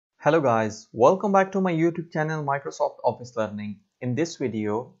Hello guys, welcome back to my YouTube channel Microsoft Office Learning. In this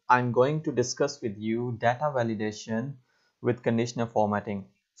video, I'm going to discuss with you data validation with conditional formatting.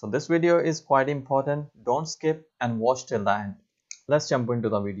 So this video is quite important. Don't skip and watch till the end. Let's jump into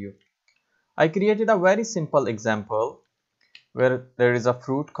the video. I created a very simple example where there is a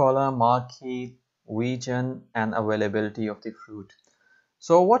fruit column, marquee, region and availability of the fruit.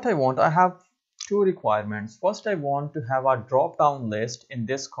 So what I have two requirements. First, I want to have a drop down list in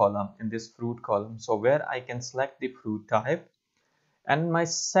this column, in this fruit column, so where I can select the fruit type. And my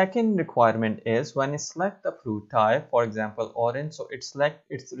second requirement is when I select the fruit type, for example orange, so it select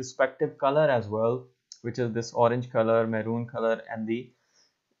its respective color as well, which is this orange color, maroon color and the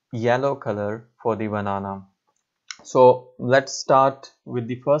yellow color for the banana. So let's start with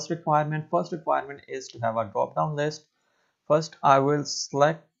the first requirement. First requirement is to have a drop down list. First, I will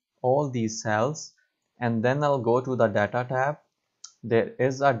select all these cells and then I'll go to the data tab. There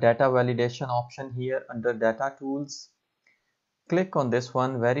is a data validation option here under data tools. Click on this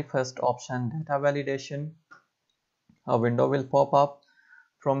one, very first option, data validation. A window will pop up.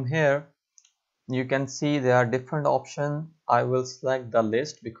 From here, you can see there are different options. I will select the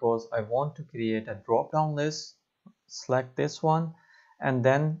list because I want to create a drop down list. Select this one and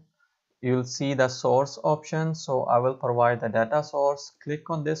then you'll see the source option. So I will provide the data source. Click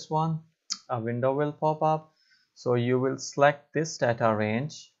on this one, a window will pop up. So you will select this data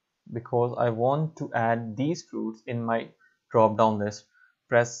range because I want to add these fruits in my drop down list.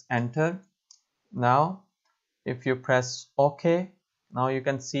 Press enter. Now if you press OK, now you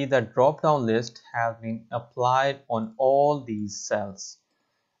can see the drop down list has been applied on all these cells.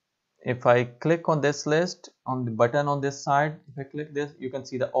 If I click on this list, on the button on this side, if I click this, you can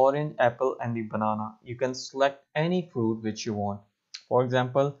see the orange, apple and the banana. You can select any fruit which you want. For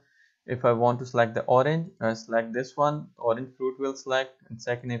example, if I want to select the orange, I select this one, orange fruit will select. And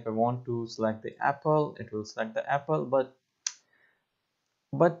second, if I want to select the apple, it will select the apple.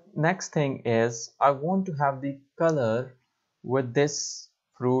 But next thing is I want to have the color with this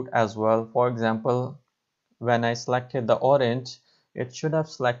fruit as well. For example, when I selected the orange, it should have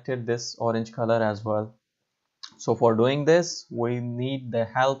selected this orange color as well. So for doing this, we need the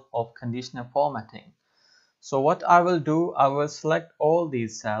help of conditional formatting. So what I will do, I will select all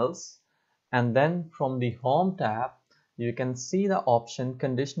these cells and then from the home tab, you can see the option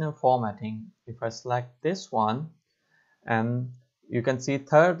conditional formatting. If I select this one and you can see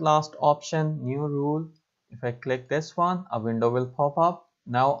third last option, new rule. If I click this one, a window will pop up.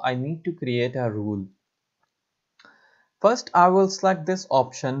 Now I need to create a rule. First, I will select this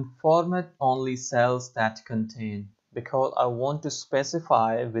option, format only cells that contain, because I want to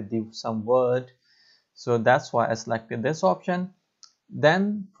specify with some word. So that's why I selected this option.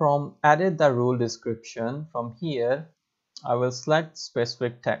 Then from edit the rule description, from here, I will select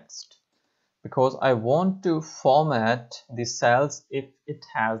specific text because I want to format the cells if it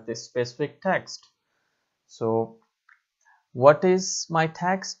has this specific text. So what is my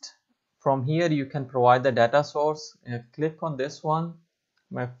text? From here you can provide the data source. Click on this one.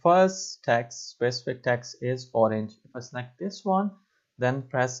 My first text, specific text is orange. If I select this one, then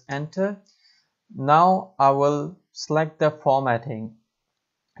press enter. Now I will select the formatting.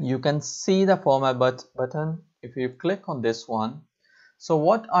 You can see the format button if you click on this one. So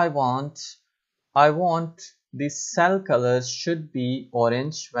what I want the cell colors should be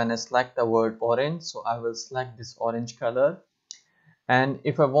orange when I select the word orange. So I will select this orange color. And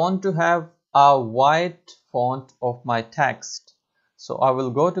if I want to have a white font of my text, so I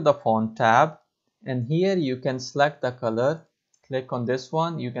will go to the font tab and here you can select the color. Click on this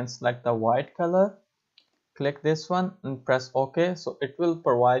one, you can select the white color. Click this one and press OK. So it will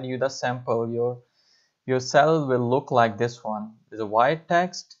provide you the sample. Your cell will look like this one. There's a white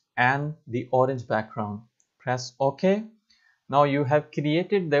text and the orange background. Press OK. Now you have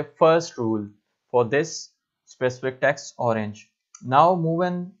created the first rule for this specific text orange. Now move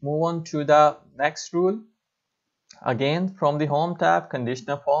on to the next rule. Again from the home tab,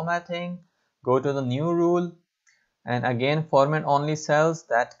 conditional formatting, go to the new rule and again format only cells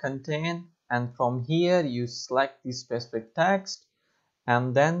that contain, and from here you select the specific text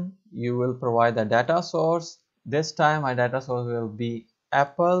and then you will provide the data source. This time my data source will be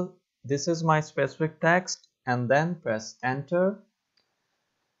apple. This is my specific text and then press enter.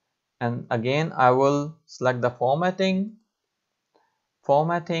 And again I will select the formatting.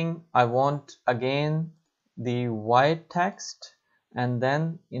 I want again the white text and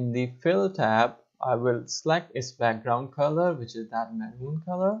then in the fill tab I will select its background color, which is that maroon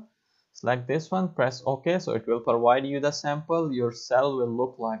color. Select this one, press OK. So it will provide you the sample. Your cell will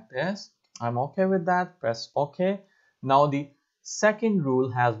look like this. I'm okay with that. Press OK. Now the second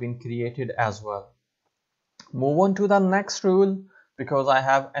rule has been created as well. Move on to the next rule because I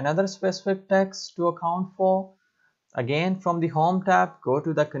have another specific text to account for. Again, from the Home tab, go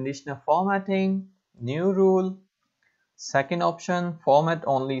to the Conditional Formatting, New Rule. Second option, format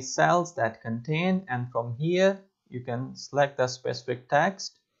only cells that contain, and from here you can select the specific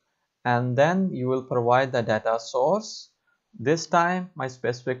text and then you will provide the data source. This time my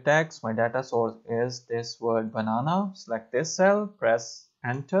specific text, my data source is this word banana. Select this cell, press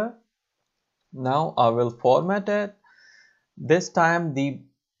enter. Now I will format it. This time the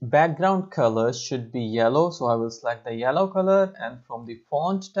background color should be yellow, so I will select the yellow color, and from the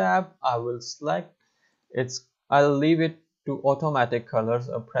font tab I will select I'll leave it to automatic colors.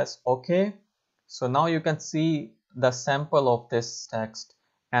 Press OK. So now you can see the sample of this text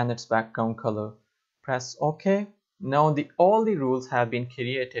and its background color. Press OK. Now all the rules have been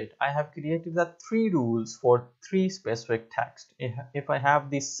created. I have created the 3 rules for 3 specific text. If I have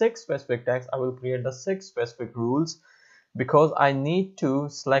the 6 specific text, I will create the 6 specific rules because I need to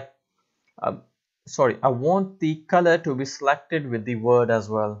select I want the color to be selected with the word as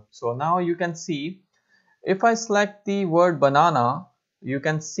well. So now you can see if I select the word banana, you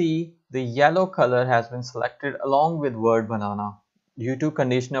can see the yellow color has been selected along with word banana due to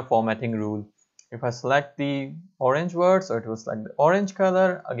conditional formatting rule. If I select the orange word, so it will select the orange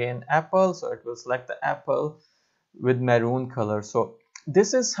color. Again, apple, so it will select the apple with maroon color. So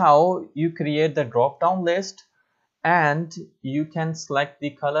this is how you create the drop down list, and you can select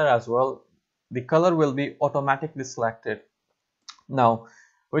the color as well. The color will be automatically selected. Now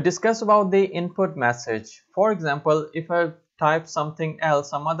we discussed about the input message. For example, if I type something else,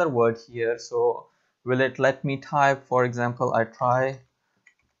 some other word here, so will it let me type, for example, I try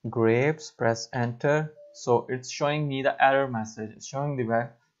grapes, press enter. So it's showing me the error message. It's showing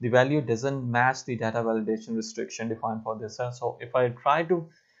the value doesn't match the data validation restriction defined for this cell. So if I try to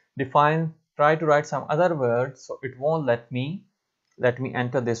write some other word, so it won't let me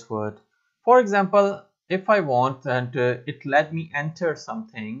enter this word. For example, if I want and it let me enter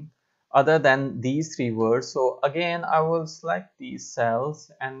something other than these 3 words, so again I will select these cells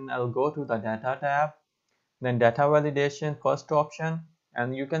and I'll go to the data tab, then data validation, first option,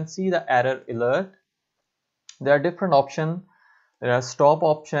 and you can see the error alert. There are different options. There are stop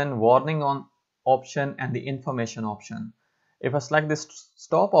option, warning on option, and the information option. If I select this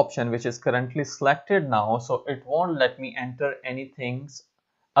stop option, which is currently selected now, so it won't let me enter anything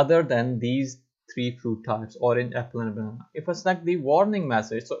other than these 3 fruit types, orange, apple, and banana. If I select the warning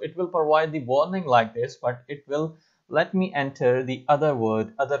message, so it will provide the warning like this, but it will let me enter the other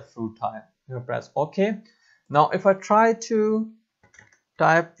word, other fruit type. You press OK. Now if I try to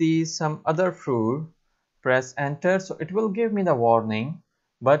type some other fruit, press enter, so it will give me the warning.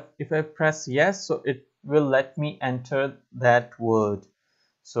 But if I press yes, so it will let me enter that word.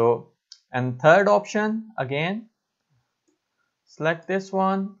 So, and third option, again select this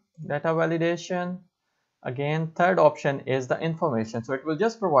one, data validation. Again, third option is the information, so it will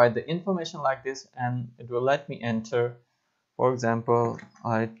just provide the information like this and it will let me enter. For example,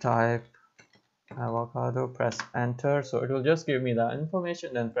 I type avocado, press enter, so it will just give me the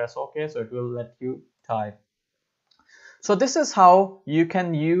information, then press OK, so it will let you type. So this is how you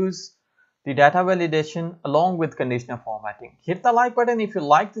can use the data validation along with conditional formatting. Hit the like button if you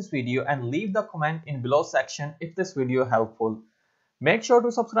like this video and leave the comment in below section if this video helpful. Make sure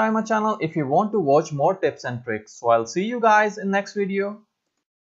to subscribe my channel if you want to watch more tips and tricks. So I'll see you guys in next video.